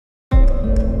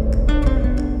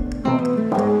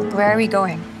Where are we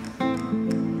going?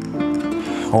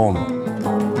 Home.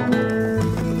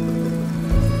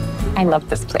 I love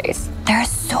this place. There are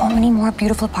so many more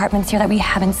beautiful apartments here that we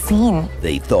haven't seen.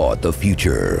 They thought the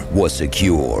future was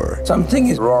secure. Something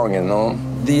is wrong, you know.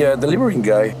 The delivering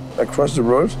guy across the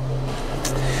road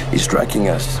is tracking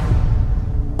us.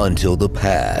 Until the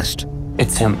past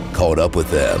It's him. caught up with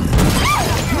them.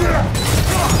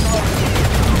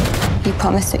 You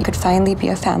promised that you could finally be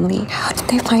a family. How did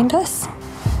they find us?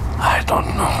 I don't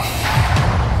know.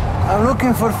 I'm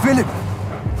looking for Philip.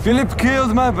 Philip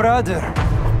killed my brother.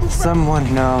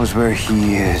 Someone knows where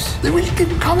he is. They will keep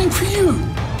coming for you.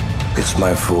 It's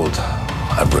my fault.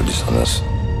 I brought this on us.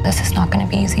 This is not going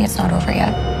to be easy. It's not over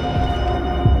yet.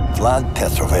 Vlad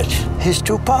Petrovich, he's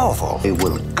too powerful. He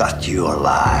will gut you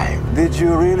alive. Did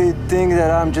you really think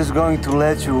that I'm just going to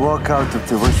let you walk out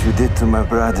after what you did to my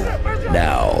brother?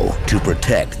 Now, to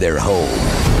protect their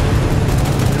home.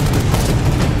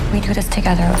 We do this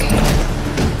together, okay?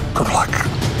 Good luck.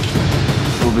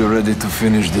 We'll be ready to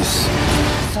finish this.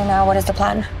 So now what is the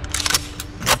plan?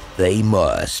 They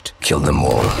must Kill them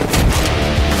all.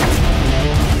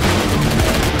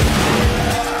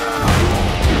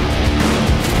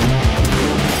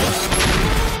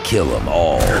 kill them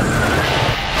all.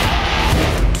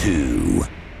 2